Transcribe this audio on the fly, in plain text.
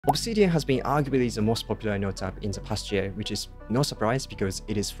Obsidian has been arguably the most popular note app in the past year, which is no surprise because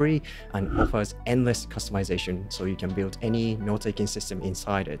it is free and offers endless customization, so you can build any note-taking system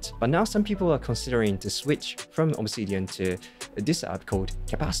inside it. But now some people are considering to switch from Obsidian to this app called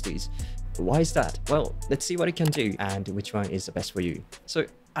Capacities. Why is that? Well, let's see what it can do and which one is the best for you. So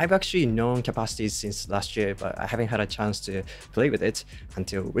I've actually known Capacities since last year, but I haven't had a chance to play with it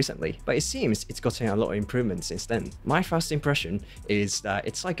until recently. But it seems it's gotten a lot of improvement since then. My first impression is that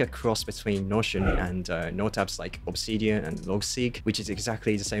it's like a cross between Notion and note apps like Obsidian and Logseq, which is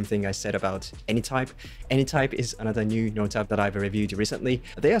exactly the same thing I said about Anytype. Anytype is another new note app that I've reviewed recently.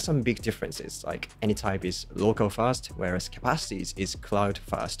 There are some big differences, like Anytype is local first, whereas Capacities is cloud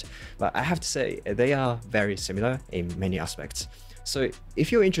first. But I have to say, they are very similar in many aspects. So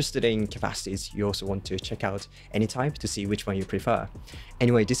if you're interested in Capacities, you also want to check out Anytype to see which one you prefer.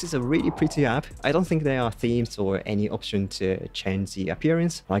 Anyway, this is a really pretty app. I don't think there are themes or any option to change the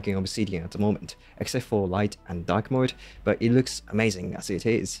appearance like in Obsidian at the moment, except for light and dark mode, but it looks amazing as it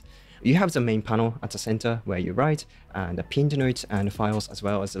is. You have the main panel at the center where you write, and the pinned notes and files, as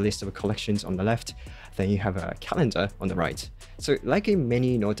well as a list of collections on the left. Then you have a calendar on the right. So like in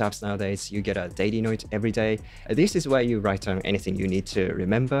many note apps nowadays, you get a daily note every day. This is where you write down anything you need to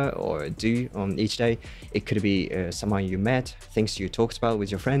remember or do on each day. It could be someone you met, things you talked about with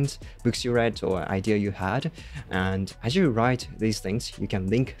your friends, books you read, or idea you had. And as you write these things, you can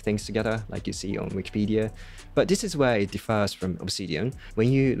link things together like you see on Wikipedia. But this is where it differs from Obsidian.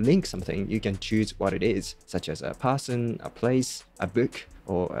 When you link something, you can choose what it is, such as a person, a place, a book,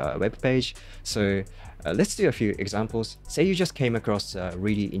 or a web page. So let's do a few examples. Say you just came across a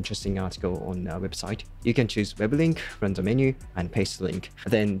really interesting article on a website. You can choose web link, run the menu, and paste the link.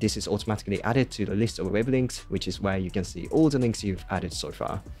 Then this is automatically added to the list of web links, which is where you can see all the links you've added so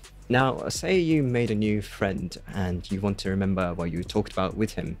far. Now, say you made a new friend and you want to remember what you talked about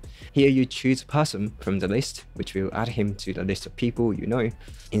with him. Here you choose a person from the list, which will add him to the list of people you know.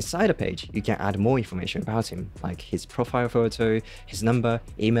 Inside the page, you can add more information about him, like his profile photo, his number,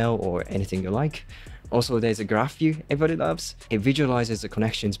 email, or anything you like. Also, there's a graph view everybody loves. It visualizes the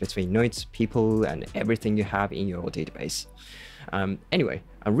connections between notes, people, and everything you have in your database. Anyway,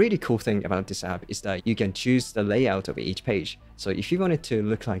 a really cool thing about this app is that you can choose the layout of each page. So if you want it to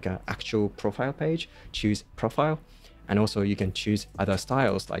look like an actual profile page, choose profile. And also you can choose other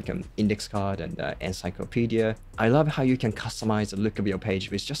styles like an index card and encyclopedia. I love how you can customize the look of your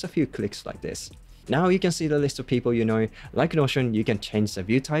page with just a few clicks like this. Now you can see the list of people you know. Like Notion, you can change the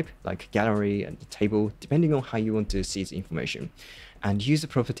view type, like gallery and table, depending on how you want to see the information, and use the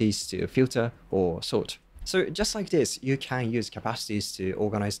properties to filter or sort. So just like this, you can use Capacities to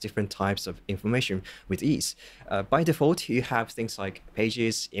organize different types of information with ease. By default, you have things like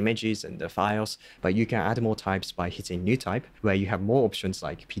pages, images, and the files, but you can add more types by hitting New Type, where you have more options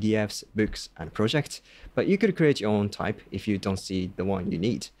like PDFs, books, and projects. But you could create your own type if you don't see the one you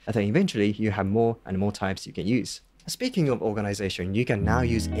need. And then eventually, you have more and more types you can use. Speaking of organization, you can now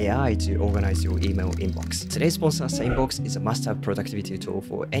use AI to organize your email inbox. Today's sponsor, SaneBox, is a must-have productivity tool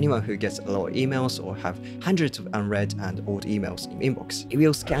for anyone who gets a lot of emails or have hundreds of unread and old emails in inbox. It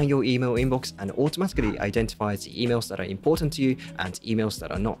will scan your email inbox and automatically identify the emails that are important to you and emails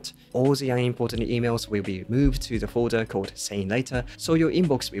that are not. All the unimportant emails will be moved to the folder called Sane Later, so your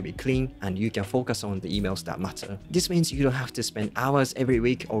inbox will be clean and you can focus on the emails that matter. This means you don't have to spend hours every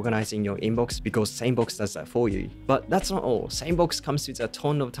week organizing your inbox because SaneBox does that for you. But that's not all. SaneBox comes with a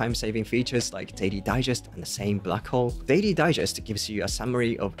ton of time-saving features like Daily Digest and the Sane Black Hole. Daily Digest gives you a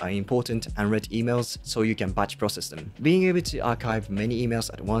summary of important unread emails so you can batch process them. Being able to archive many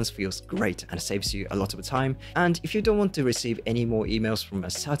emails at once feels great and saves you a lot of time. And if you don't want to receive any more emails from a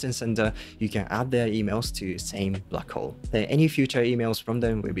certain sender, you can add their emails to Sane Black Hole. Then any future emails from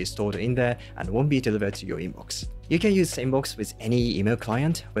them will be stored in there and won't be delivered to your inbox. You can use SaneBox with any email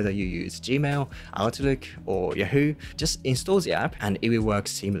client, whether you use Gmail, Outlook, or Yahoo. Just install the app and it will work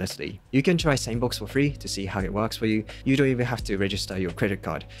seamlessly. You can try SaneBox for free to see how it works for you. You don't even have to register your credit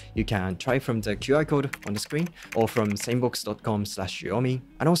card. You can try from the QR code on the screen or from sanebox.com/Xiaomi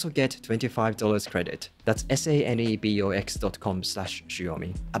and also get $25 credit. That's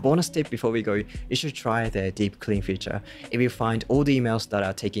sanebox.com/Xiaomi. A bonus tip before we go, you should try their Deep Clean feature. It will find all the emails that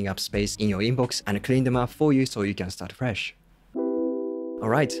are taking up space in your inbox and clean them up for you so you can start fresh.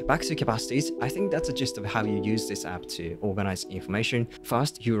 Alright, back to Capacities. I think that's a gist of how you use this app to organize information.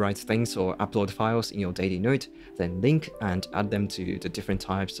 First, you write things or upload files in your daily note, then link and add them to the different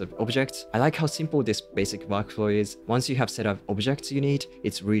types of objects. I like how simple this basic workflow is. Once you have set up objects you need,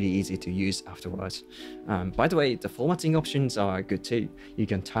 it's really easy to use afterwards. By the way, the formatting options are good too. You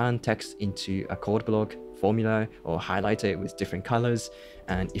can turn text into a code block, formula or highlight it with different colors.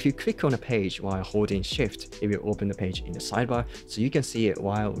 And if you click on a page while holding Shift, it will open the page in the sidebar so you can see it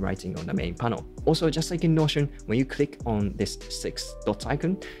while writing on the main panel. Also, just like in Notion, when you click on this 6 dot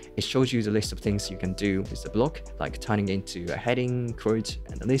icon, it shows you the list of things you can do with the block, like turning it into a heading, quote,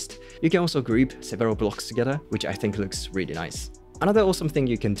 and a list. You can also group several blocks together, which I think looks really nice. Another awesome thing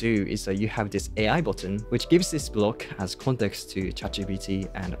you can do is that you have this AI button, which gives this block as context to ChatGPT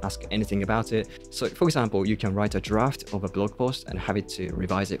and ask anything about it. So for example, you can write a draft of a blog post and have it to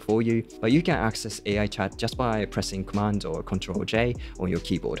revise it for you, but you can access AI chat just by pressing Command or Control J on your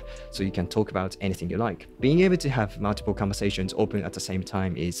keyboard, so you can talk about anything you like. Being able to have multiple conversations open at the same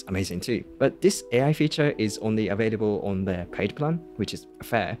time is amazing too. But this AI feature is only available on the paid plan, which is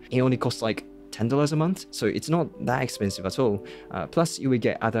fair. It only costs like $10 a month, so it's not that expensive at all. Plus, you will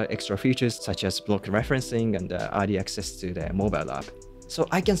get other extra features such as block referencing and early access to their mobile app. So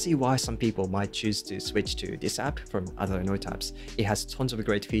I can see why some people might choose to switch to this app from other note apps. It has tons of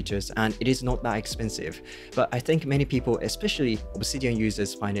great features and it is not that expensive. But I think many people, especially Obsidian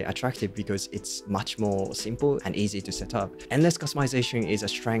users, find it attractive because it's much more simple and easy to set up. Endless customization is a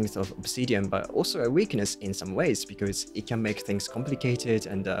strength of Obsidian, but also a weakness in some ways because it can make things complicated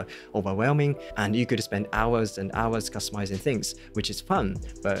and overwhelming, and you could spend hours and hours customizing things, which is fun,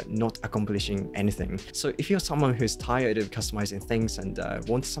 but not accomplishing anything. So if you're someone who's tired of customizing things and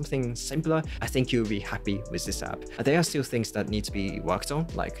want something simpler, I think you'll be happy with this app. There are still things that need to be worked on,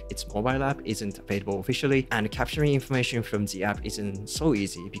 like its mobile app isn't available officially, and capturing information from the app isn't so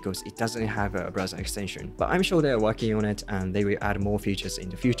easy because it doesn't have a browser extension. But I'm sure they're working on it and they will add more features in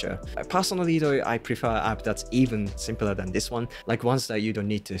the future. Personally though, I prefer an app that's even simpler than this one, like ones that you don't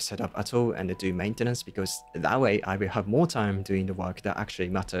need to set up at all and do maintenance, because that way I will have more time doing the work that actually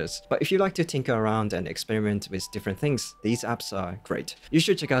matters. But if you like to tinker around and experiment with different things, these apps are great. You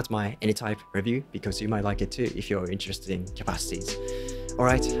should check out my Anytype review because you might like it too if you're interested in capacities.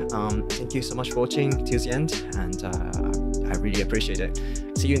 Alright, thank you so much for watching till the end, and I really appreciate it.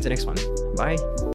 See you in the next one. Bye!